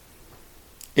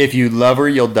If you love her,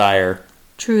 you'll die her.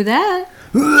 True that.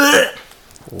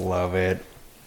 Love it.